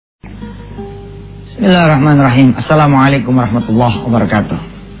Bismillahirrahmanirrahim. Assalamualaikum warahmatullahi wabarakatuh.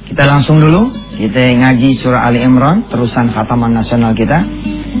 Kita langsung dulu. Kita ngaji surah Ali Imran, terusan khataman nasional kita.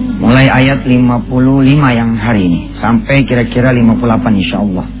 Mulai ayat 55 yang hari ini sampai kira-kira 58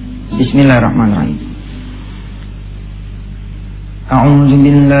 insyaallah. Bismillahirrahmanirrahim. A'udzu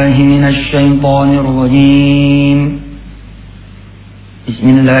billahi minasy syaithanir rajim.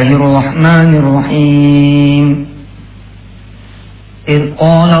 Bismillahirrahmanirrahim. إذ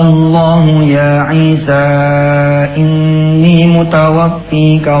قال الله يا عيسى إني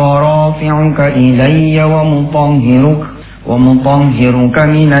متوفيك ورافعك إلي ومطهرك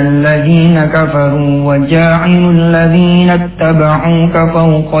من الذين كفروا وجاعل الذين اتبعوك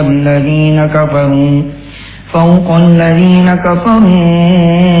فوق الذين كفروا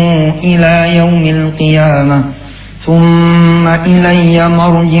إلى يوم القيامة ثم إلي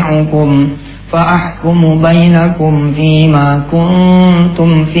مرجعكم فأحكم بينكم فيما كنتم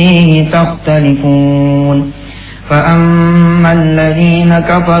فيه تختلفون فأما الذين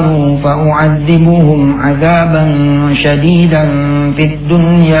كفروا فأعذبهم عذابا شديدا في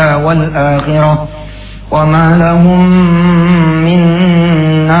الدنيا والآخرة وما لهم من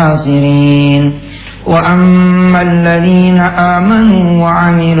ناصرين وأما الذين آمنوا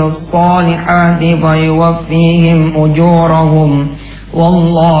وعملوا الصالحات فيوفيهم أجورهم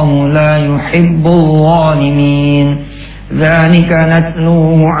والله لا يحب الظالمين ذلك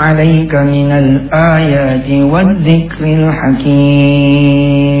نتلوه عليك من الآيات والذكر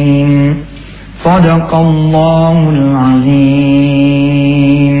الحكيم صدق الله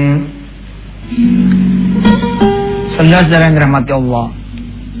العظيم. Saudara yang dirahmati Allah,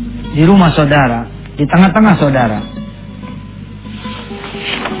 di rumah saudara, di tengah-tengah saudara,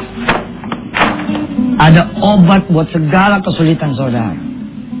 ada obat buat segala kesulitan saudara.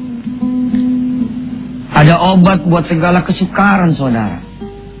 Ada obat buat segala kesukaran saudara.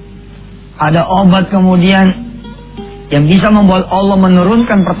 Ada obat kemudian yang bisa membuat Allah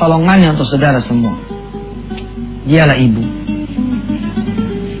menurunkan pertolongannya untuk saudara semua. Dialah ibu.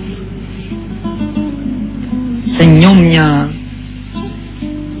 Senyumnya,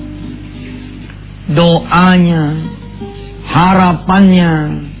 doanya,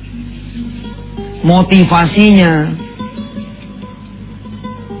 harapannya, motivasinya,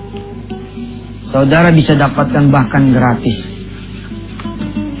 saudara bisa dapatkan bahkan gratis.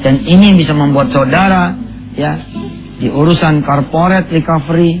 Dan ini bisa membuat saudara ya di urusan corporate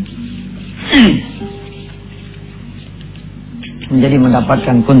recovery menjadi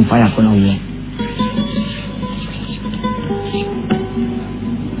mendapatkan kun fayakun Allah.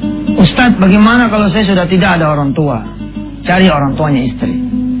 Ustadz, bagaimana kalau saya sudah tidak ada orang tua? Cari orang tuanya istri.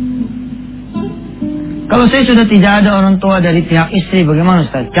 Kalau saya sudah tidak ada orang tua dari pihak istri, bagaimana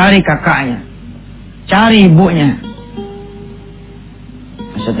Ustaz? Cari kakaknya, cari ibunya.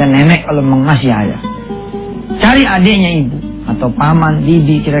 Maksudnya nenek kalau mengasih ayah. Cari adiknya ibu, atau paman,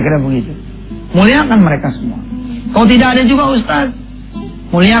 bibi, kira-kira begitu. Muliakan mereka semua. Kalau tidak ada juga Ustaz,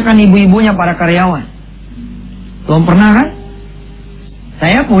 muliakan ibu-ibunya para karyawan. Belum pernah kan?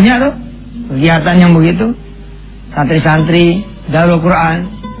 Saya punya tuh kegiatan yang begitu. Santri-santri Darul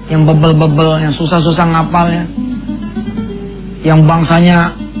Quran yang bebel-bebel, yang susah-susah ngapalnya, yang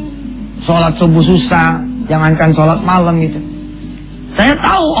bangsanya sholat subuh susah, jangankan sholat malam gitu. Saya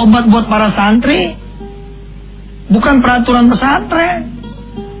tahu obat buat para santri bukan peraturan pesantren.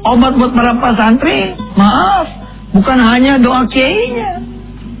 Obat buat para santri, maaf, bukan hanya doa kiainya,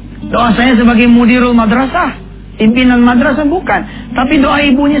 doa saya sebagai mudirul madrasah, pimpinan madrasah, bukan, tapi doa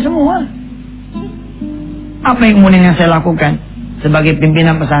ibunya semua. Apa yang kemudian yang saya lakukan sebagai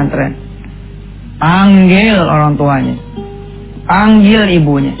pimpinan pesantren? Panggil orang tuanya, panggil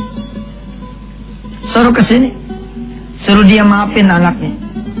ibunya, suruh ke sini, suruh dia maafin anaknya,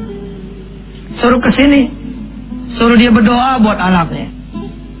 suruh ke sini, suruh dia berdoa buat anaknya.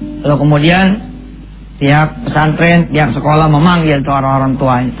 Lalu kemudian pihak pesantren, pihak sekolah memanggil tuh orang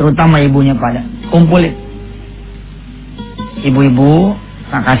tuanya, terutama ibunya pada kumpulin. Ibu-ibu,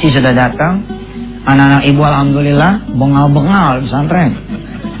 makasih sudah datang. Anak-anak ibu alhamdulillah bengal-bengal pesantren.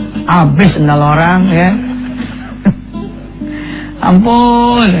 Habis sendal orang ya.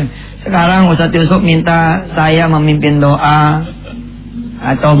 Ampun. Sekarang Ustaz Yusuf minta saya memimpin doa,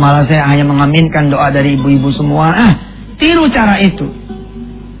 atau malah saya hanya mengaminkan doa dari ibu-ibu semua. Tiru cara itu.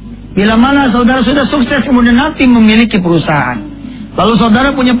 Bila mana saudara sudah sukses kemudian nanti memiliki perusahaan, lalu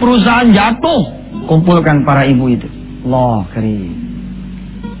saudara punya perusahaan jatuh, kumpulkan para ibu itu. Allah karim.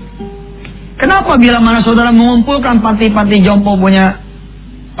 Kenapa bila mana saudara mengumpulkan panti-panti jompo punya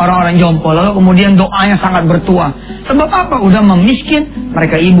orang-orang jompo, lalu kemudian doanya sangat bertuah? Sebab apa? Udah memiskin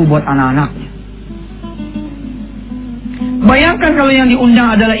mereka ibu buat anak-anaknya. Bayangkan kalau yang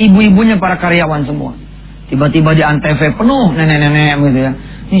diundang adalah ibu-ibunya para karyawan semua. Tiba-tiba di antv penuh nenek-nenek gitu ya.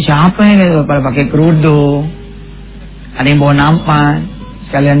 Ini siapa ya pada pakai kerudung. Ada yang bawa nampan.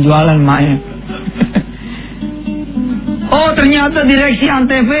 Sekalian jualan maknya. Oh ternyata direksi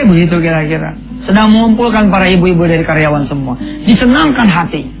antv begitu kira-kira. Sedang mengumpulkan para ibu-ibu dari karyawan semua. Disenangkan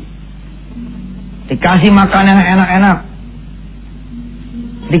hati. Dikasih makanan yang enak-enak.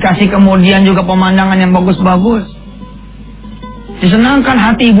 Dikasih kemudian juga pemandangan yang bagus-bagus. Disenangkan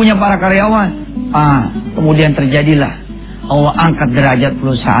hati ibunya para karyawan. Kemudian terjadilah Allah angkat derajat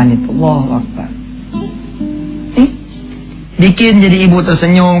perusahaan itu. Allahu Akbar. Bikin jadi ibu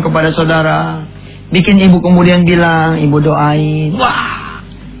tersenyum kepada saudara. Bikin ibu kemudian bilang, ibu doain. Wah.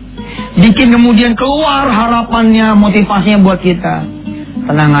 Bikin kemudian keluar harapannya, motivasinya buat kita.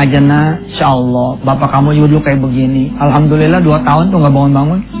 Tenang aja nak, insyaallah bapak kamu juga dulu kayak begini. Alhamdulillah 2 tahun tuh gak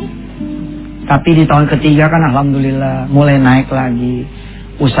bangun-bangun. Tapi di tahun ketiga kan alhamdulillah mulai naik lagi.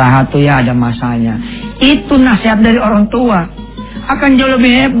 Usaha tuh ya ada masanya. Itu nasihat dari orang tua. Akan jauh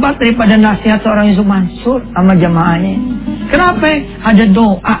lebih hebat daripada nasihat seorang Yusuf Mansur sama jamaahnya. Kenapa? Ada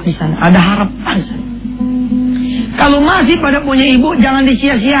doa di sana, ada harapan di sana. Kalau masih pada punya ibu, jangan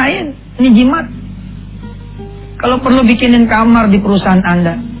disia-siain. Ini jimat. Kalau perlu bikinin kamar di perusahaan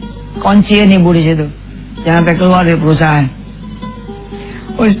Anda, kunciin ibu di situ. Jangan sampai keluar dari perusahaan.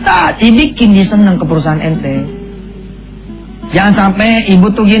 Ustaz, dibikin dia senang ke perusahaan ente. Jangan sampai ibu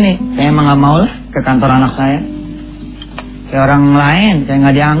tuh gini, saya emang gak mau lah ke kantor anak saya. Kayak orang lain, saya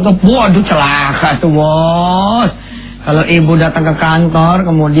gak dianggap. Waduh celaka tuh bos. Kalau ibu datang ke kantor,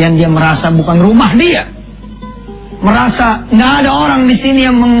 kemudian dia merasa bukan rumah dia. Merasa gak ada orang di sini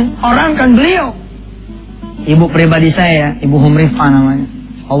yang mengorangkan beliau. Ibu pribadi saya, Ibu Humrifah namanya.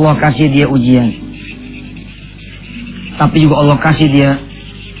 Allah kasih dia ujian. Tapi juga Allah kasih dia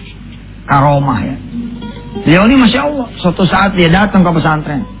karomah ya. Beliau ini Masya Allah, suatu saat dia datang ke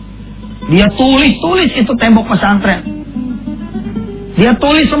pesantren. Dia tulis itu tembok pesantren. Dia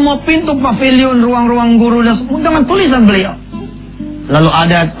tulis semua pintu pavilion, ruang-ruang guru dan semua dengan tulisan beliau. Lalu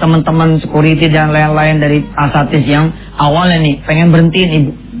ada teman-teman security dan lain-lain dari asatis yang awalnya nih pengen berhentiin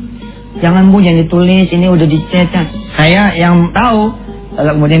ibu. Jangan bu, jangan ditulis, ini udah dicetak. Saya yang tahu, lalu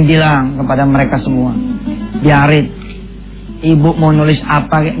kemudian bilang kepada mereka semua, biarin. Ibu mau nulis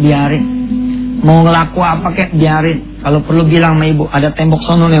apa kayak biarin. Mau ngelaku apa kayak biarin. Kalau perlu bilang sama ibu, ada tembok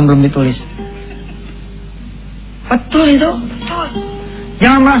sono yang belum ditulis. Betul itu, betul.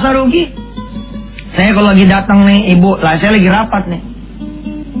 Jangan merasa rugi. Saya kalau lagi datang nih ibu, saya lagi rapat nih.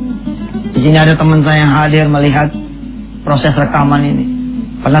 Di sini ada teman saya yang hadir melihat proses rekaman ini.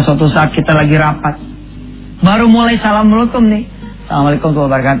 Pernah suatu saat kita lagi rapat, baru mulai assalamualaikum nih. Assalamualaikum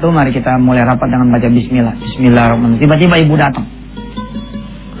warahmatullahi wabarakatuh. Mari kita mulai rapat dengan baca bismillah. Bismillahirrahmanirrahim. Tiba-tiba ibu datang.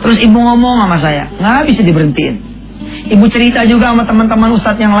 Terus ibu ngomong sama saya, nggak bisa diberhentiin. Ibu cerita juga sama teman-teman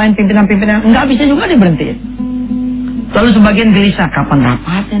ustadz yang lain, pimpinan-pimpinan, nggak bisa juga diberhentiin. Lalu sebagian gelisah, kapan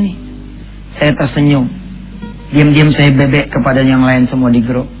rapatnya nih? Saya tersenyum. Diam-diam saya bebek kepada yang lain semua di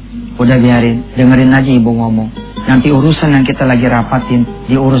grup. Udah biarin, dengerin aja ibu ngomong. Nanti urusan yang kita lagi rapatin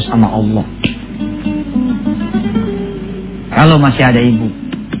diurus sama Allah. Kalau masih ada ibu,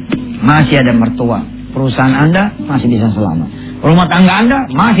 masih ada mertua, perusahaan Anda masih bisa selamat. Rumah tangga Anda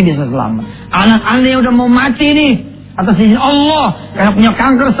masih bisa selamat. Anak Anda yang udah mau mati nih atas izin Allah, karena punya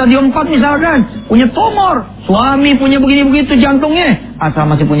kanker stadium 4 misalkan, punya tumor, suami punya begini-begitu jantungnya, asal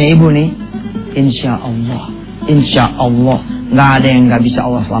masih punya ibu nih, insya Allah nggak ada yang nggak bisa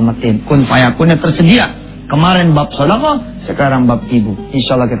Allah selamatin. Kun fayakunnya tersedia. Kemarin bab sedekah, sekarang bab ibu.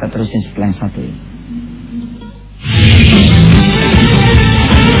 Insya Allah kita terusin setelah yang satu ini.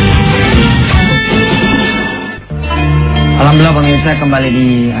 Alhamdulillah pemirsa, kembali di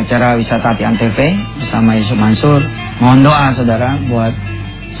acara Wisata Hati Antv bersama Yusuf Mansur. Mohon doa saudara buat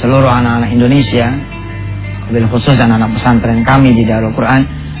seluruh anak-anak Indonesia, lebih khusus anak-anak pesantren kami di Darul Quran.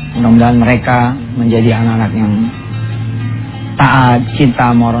 Mudah-mudahan mereka menjadi anak-anak yang taat,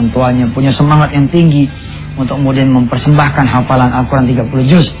 cinta sama orang tuanya, punya semangat yang tinggi untuk kemudian mempersembahkan hafalan Al-Quran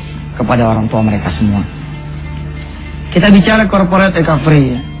 30 juz kepada orang tua mereka semua. Kita bicara corporate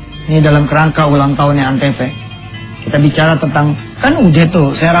recovery, ini dalam kerangka ulang tahunnya Antv. Kita bicara tentang, kan udah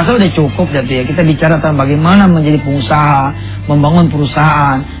tuh, saya rasa udah cukup ya. Kita bicara tentang bagaimana menjadi pengusaha, membangun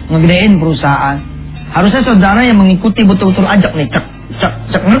perusahaan, ngegedein perusahaan. Harusnya saudara yang mengikuti betul-betul ajak nih,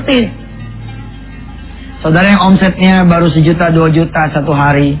 cek ngerti. Saudara yang omsetnya baru 1 juta 2 juta satu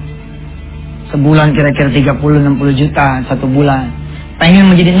hari, sebulan kira-kira 30-60 juta satu bulan,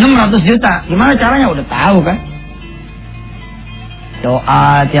 pengen menjadi 600 juta, gimana caranya? Udah tahu kan?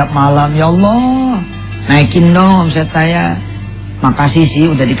 Doa tiap malam, ya Allah, naikin dong omset saya. Makasih sih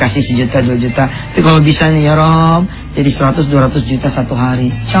udah dikasih 1 juta 2 juta. Tapi kalau bisa nih ya Rob, Jadi 100-200 juta satu hari.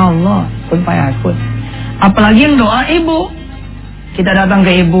 Insya Allah, kun payakun. Apalagi yang doa ibu. Kita datang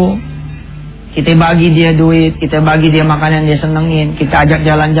ke ibu, kita bagi dia duit, kita bagi dia makanan dia senengin, kita ajak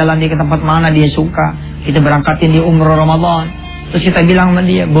jalan-jalan dia ke tempat mana dia suka, kita berangkatin dia umroh Ramadan. Terus kita bilang sama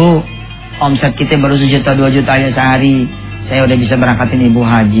dia, Bu, omset kita baru 1 juta 2 juta aja sehari, saya udah bisa berangkatin ibu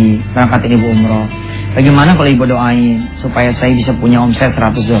haji, berangkatin ibu umroh. Bagaimana kalau ibu doain supaya saya bisa punya omset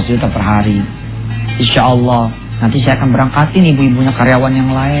 100-200 juta per hari? Insya Allah nanti saya akan berangkatin ibu-ibunya karyawan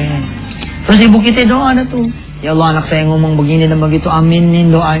yang lain. Terus ibu kita doa ada tuh, ya Allah anak saya ngomong begini dan begitu,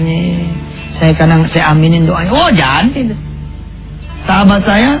 aminin doanya. Saya aminin doanya. Oh jadi sahabat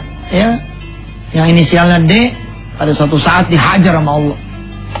saya ya, yang inisialnya D, pada suatu saat dihajar sama Allah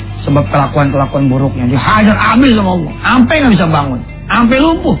sebab kelakuan buruknya, dihajar habis sama Allah, sampai nggak bisa bangun, sampai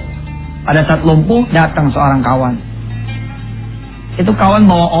lumpuh. Pada saat lumpuh datang seorang kawan. Itu kawan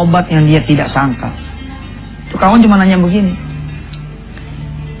bawa obat yang dia tidak sangka. Itu kawan cuma nanya begini,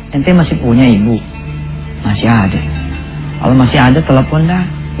 ente masih punya ibu? Masih ada. Kalau masih ada telepon dah,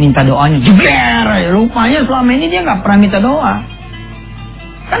 minta doanya. Jebler. Rupanya selama ini dia nggak pernah minta doa.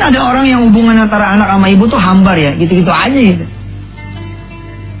 Kan ada orang yang hubungan antara anak sama ibu tuh hambar ya, gitu-gitu aja gitu.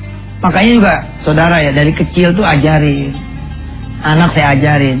 Makanya juga saudara ya, dari kecil tuh ajarin. Anak saya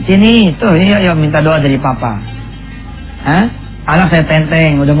ajarin, sini tuh, yuk minta doa dari papa. Hah? Anak saya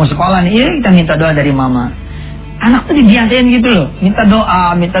tenteng, udah mau sekolah nih, iya kita minta doa dari mama. Anak tuh dibiasain gitu loh, minta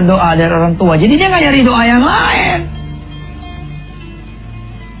doa dari orang tua. Jadi dia nggak nyari doa yang lain.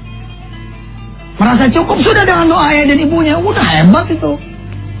 Merasa cukup sudah dengan doa ayah dan ibunya, udah hebat itu.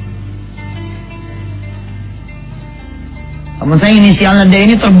 Teman saya inisialnya D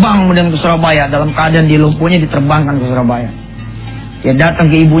ini terbang kemudian ke Surabaya, dalam keadaan dia lumpuhnya diterbangkan ke Surabaya. Dia datang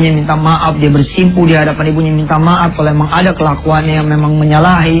ke ibunya minta maaf, dia bersimpuh di hadapan ibunya minta maaf kalau memang ada kelakuannya yang memang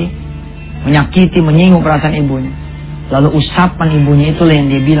menyalahi, menyakiti, menyinggung perasaan ibunya. Lalu usapan ibunya itulah yang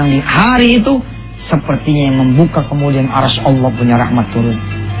dia bilang di hari itu sepertinya yang membuka kemudian arsy Allah punya rahmat turun.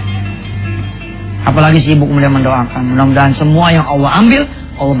 Apalagi si ibu kemudian mendoakan, mudah-mudahan semua yang Allah ambil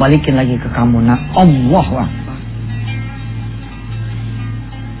Allah balikin lagi ke kamu. Nah, Allahu Akbar.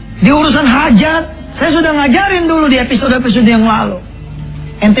 Di urusan hajat saya sudah ngajarin dulu di episode-episode yang lalu.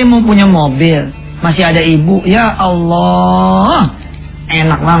 Ente mau punya mobil, masih ada ibu, ya Allah,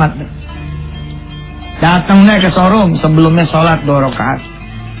 enak banget. Datang deh ke showroom, sebelumnya sholat 2 rakaat.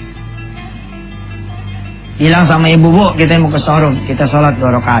 Bilang sama ibu, Bu, kita mau ke showroom, kita sholat 2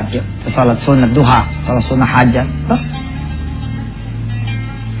 rakaat yuk. Kita sholat sunat duha, sholat sunat hajat.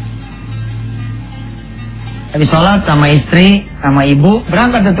 Habis sholat sama istri, sama ibu,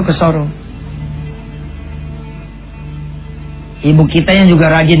 berangkat itu ke showroom. Ibu kita yang juga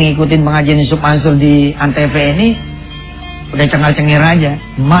rajin ngikutin pengajian Yusuf Mansur di Antv ini udah cengar-cengir aja.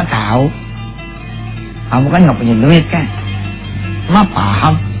 Emak tahu, kamu kan nggak punya duit kan? Emak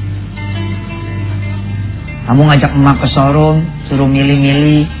paham. Kamu ngajak emak ke showroom, suruh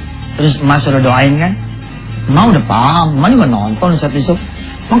milih-milih, terus emak suruh doain kan? Emak udah paham, emak juga nonton Ustaz Yusuf.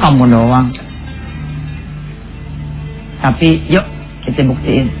 Emang kamu doang. Tapi yuk kita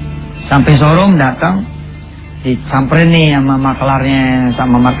buktiin. Sampai showroom datang, disamperin nih sama maklarnya,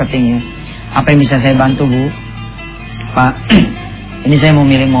 sama marketingnya. Apa yang bisa saya bantu, Bu? Pak, ini saya mau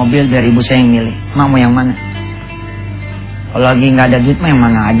milih mobil biar ibu saya yang milih. Mau yang mana? Kalau lagi nggak ada duit mah yang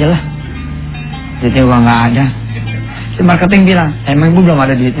mana aja lah. Duitnya gua nggak ada. Si marketing bilang, emang ibu belum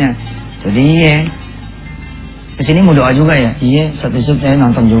ada duitnya? Jadi iya. Kesini mau doa juga ya? Iya, satu saya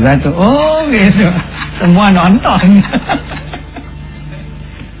nonton juga tuh. Oh gitu. Semua nonton.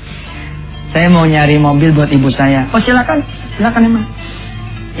 Saya mau nyari mobil buat ibu saya. Oh silakan emang.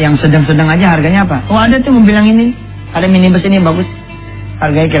 Yang sedang-sedang aja harganya apa? Oh ada tuh mobil yang ini. Ada minibus ini bagus.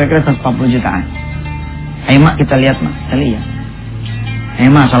 Harganya kira-kira 140 jutaan. Ayo mak kita lihat mak. Kita lihat. Ayo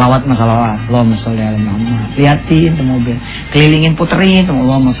mak salawat. Allahumma sholli ala Muhammad. Liatin tuh mobil. Kelilingin puterin tuh.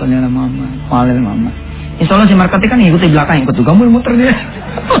 Allahumma sholli ala Muhammad. Wa ala Muhammad. Insya Allah si marketing kan ngikut di belakang. Ikut juga muter dia.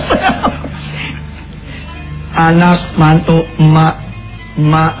 Anak, mantu, emak,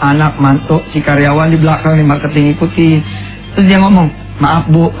 anak, mantu, si karyawan di belakang di marketing ikuti. Terus dia ngomong, maaf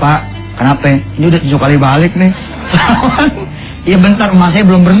Bu, Pak, kenapa? Ini udah 7 kali balik nih. Iya bentar, emak saya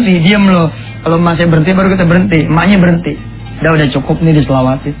belum berhenti, diam loh. Kalau emak saya berhenti baru kita berhenti. Emaknya berhenti. Udah cukup nih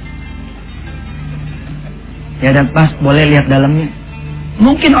diselawatin. Ya udah pas, boleh lihat dalamnya.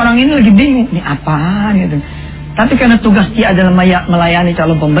 Mungkin orang ini lagi bingung, ini apaan gitu. Tapi karena tugas dia adalah melayani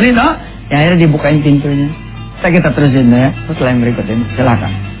calon pembeli, ya akhirnya dibukain pintunya. Kita terusin ya, setelah yang berikut ini.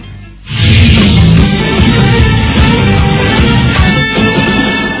 Silakan.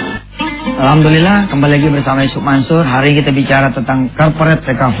 Alhamdulillah, kembali lagi bersama Yusuf Mansur. Hari ini kita bicara tentang corporate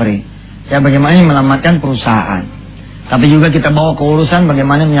recovery. Ya, bagaimana menyelamatkan perusahaan. Tapi juga kita bawa ke urusan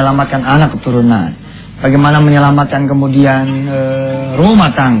bagaimana menyelamatkan anak keturunan. Bagaimana menyelamatkan kemudian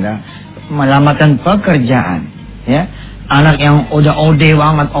rumah tangga. Menyelamatkan pekerjaan. Ya. Anak yang udah OD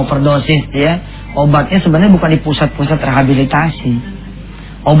banget, overdosis, ya. Obatnya sebenarnya bukan di pusat-pusat rehabilitasi.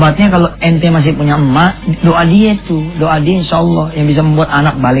 Obatnya kalau ente masih punya emak, doa dia tuh. Doa dia insya Allah yang bisa membuat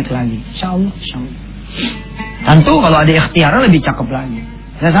anak balik lagi. Insya Allah, insya Allah. Tentu kalau ada ikhtiar lebih cakep lagi.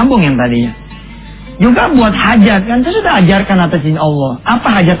 Saya sambung yang tadinya. Juga buat hajat, kan saya sudah ajarkan atas izin Allah.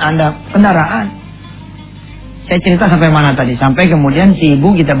 Apa hajat Anda? Kendaraan. Saya cerita sampai mana tadi? Sampai kemudian si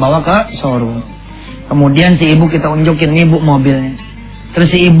ibu kita bawa ke showroom. Kemudian si ibu kita unjukin ibu mobilnya. Terus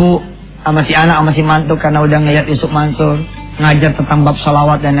si ibu sama si anak sama si mantu karena udah ngeliat Yusuf Mansur ngajar tentang bab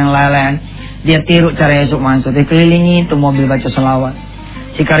salawat dan yang lain-lain. Dia tiru cara Yusuf Mansur. Dia kelilingi itu mobil baca salawat.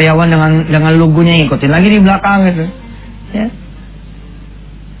 Si karyawan dengan lugunya ngikutin lagi di belakang gitu. Ya.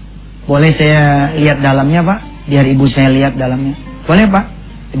 Boleh saya lihat dalamnya Pak? Biar ibu saya lihat dalamnya. Boleh Pak?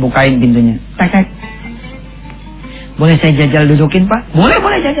 Dibukain pintunya. Tek. Boleh saya jajal dudukin Pak? Boleh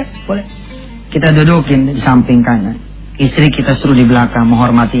jajal. Boleh. Kita dudukin di samping kanan. Istri kita suruh di belakang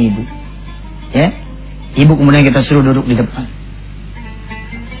menghormati ibu. Ya. Ibu kemudian kita suruh duduk di depan.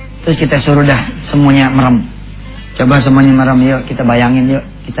 Terus kita suruh dah semuanya merem. Coba semuanya merem yuk. Kita bayangin yuk.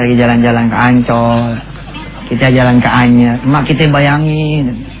 Kita lagi jalan-jalan ke Ancol. Kita jalan ke Anyer. Emak kita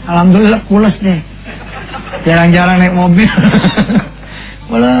bayangin. Alhamdulillah pulas deh. Jarang-jarang naik mobil.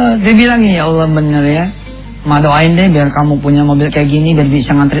 Malah dia bilang ya Allah bener ya. Emak doain deh biar kamu punya mobil kayak gini. Biar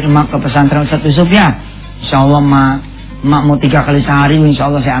bisa nganterin emak ke pesantren Ustaz Yusuf ya. Insya Allah emak mau 3 kali sehari. Insya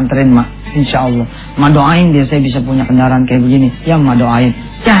Allah saya anterin emak. Insya Allah. Emak doain dia saya bisa punya kendaraan kayak begini. Ya emak doain.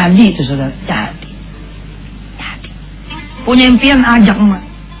 Jadi itu saudara. Jadi. Punya impian ajak emak.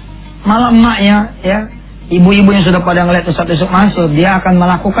 Malah emak ya. Ibu-ibu yang sudah pada ngeliat Ustaz Yusuf masuk, dia akan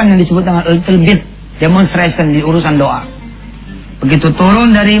melakukan yang disebut dengan little bit demonstration di urusan doa. Begitu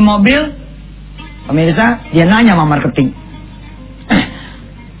turun dari mobil, pemirsa, dia nanya sama marketing.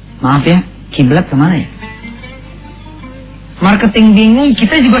 Maaf ya, kiblat kemana ya? Marketing bingung,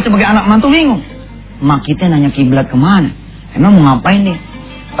 kita juga sebagai anak mantu bingung. Mak kita nanya kiblat kemana? Emang mau ngapain nih?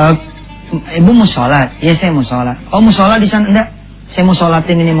 Ibu mau sholat? Iya saya mau sholat. Oh mau sholat di sana? Enggak, saya mau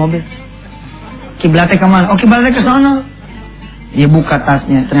sholatin ini mobil. Kiblatnya kemana? Oh kiblatnya ke sana. Dia buka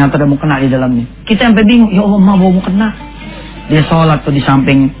tasnya, ternyata ada mau kena di dalamnya. Kita sampai bingung, ya Allah mau kena. Dia sholat tuh di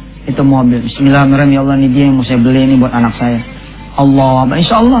samping itu mobil. Bismillahirrahmanirrahim, ya Allah ini dia yang mau saya beli ini buat anak saya. Allah,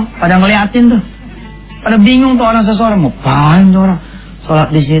 insya Allah pada ngeliatin tuh. Pada bingung tuh orang seseorang, mau apaan tuh orang sholat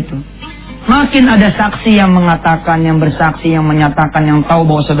di situ. Makin ada saksi yang mengatakan, yang bersaksi, yang menyatakan, yang tahu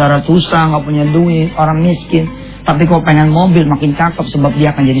bahwa saudara susah, nggak punya duit, orang miskin. Tapi kalau pengen mobil makin cakep sebab dia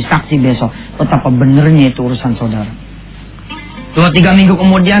akan jadi saksi besok. Betapa benernya itu urusan saudara. 2-3 minggu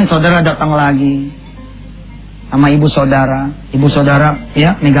kemudian saudara datang lagi sama ibu saudara. Ibu saudara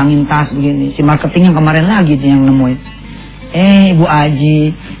ya megangin tas begini. Si marketing yang kemarin lagi tuh yang nemuin. Ibu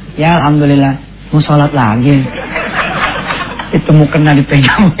Aji, ya alhamdulillah mau sholat lagi. Itu mau kena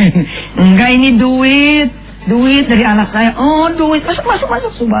dipegangin. Enggak ini duit dari anak saya. Oh duit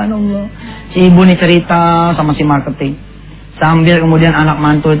masuk subhanallah. Si ibu nih cerita sama si marketing. Sambil kemudian anak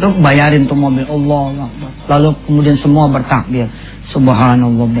mantu itu bayarin tuh mobil. Allah. Lalu kemudian semua bertakbir.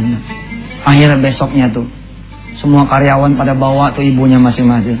 Subhanallah benar. Akhirnya besoknya tuh semua karyawan pada bawa tuh ibunya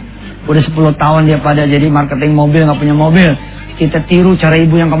masing-masing. Udah 10 tahun dia pada jadi marketing mobil, gak punya mobil. Kita tiru cara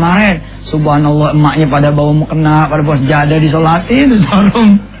ibu yang kemarin. Subhanallah emaknya pada bawa mukena, pada bawa sejadah disolatin.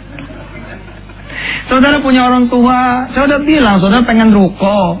 Saudara punya orang tua. Saya udah bilang saudara pengen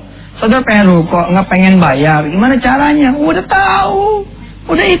ruko. Saudara pengen rukuk, nggak pengen bayar. Gimana caranya? Udah tahu.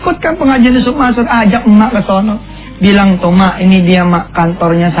 Udah ikut kan pengajian Yusuf Mansur. Ajak emak ke sono. Bilang tuh mak, ini dia mak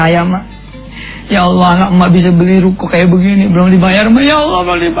kantornya saya mak. Ya Allah, anak emak bisa beli rukuk kayak begini. Belum dibayar mak. Ya Allah,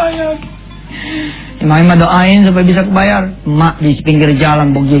 belum dibayar. Emak doain supaya bisa kebayar. Emak di pinggir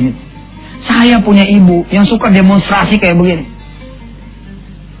jalan begini. Saya punya ibu yang suka demonstrasi kayak begini.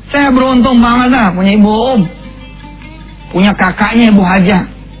 Saya beruntung banget lah punya ibu om. Punya kakaknya ibu Hajah.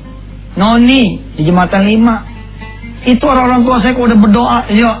 Noni di jembatan 5. Itu orang-orang tua saya kalau udah berdoa,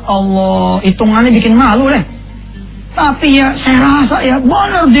 ya Allah, hitungannya bikin malu deh. Tapi ya saya rasa ya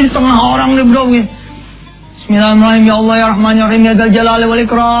benar di tengah orang dia berdoa begini. Bismillahirrahmanirrahim, ya Allah ya Rahman ya Rahim ya Dzal Jalali wal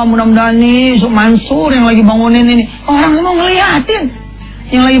Ikram. Mudah-mudahan nih Yusuf Mansur yang lagi bangunin ini orang mau ngeliatin.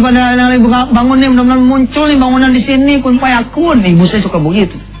 Yang lagi bangunin mudah-mudahan muncul nih bangunan di sini kun payakun. Ibu saya suka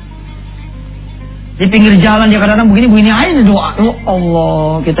begitu. Di pinggir jalan dia kadang-kadang begini aja doa. Oh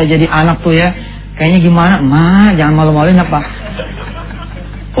Allah, kita jadi anak tuh ya. Kayaknya gimana? Ma, jangan malu-maluin apa.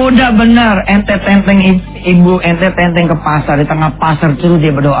 Udah benar, ente tenteng ibu, ente tenteng ke pasar, di tengah pasar terus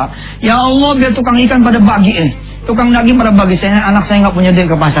dia berdoa. Ya Allah, biar tukang ikan pada bagi tukang daging pada bagi, anak saya nggak punya duit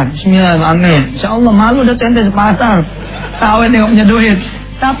ke pasar. Bismillah, amin. Insya Allah malu udah ente di pasar, tahu ente nggak punya duit.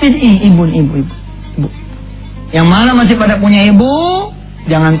 Tapi ibu. Yang mana masih pada punya ibu,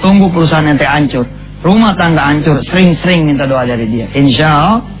 jangan tunggu perusahaan ente hancur, rumah tangga hancur, sering-sering minta doa dari dia.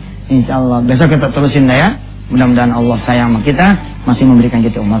 Insya Allah. Besok kita terusin dah ya. Mudah-mudahan Allah sayang sama kita, masih memberikan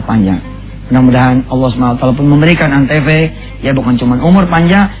kita umur panjang. Mudah-mudahan Allah SWT pun memberikan Antv, ya bukan cuma umur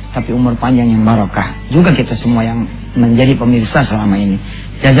panjang, tapi umur panjang yang barokah. Juga kita semua yang menjadi pemirsa selama ini.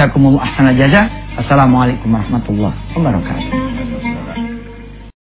 Jazakumullah ahsana jaza. Assalamualaikum warahmatullahi wabarakatuh.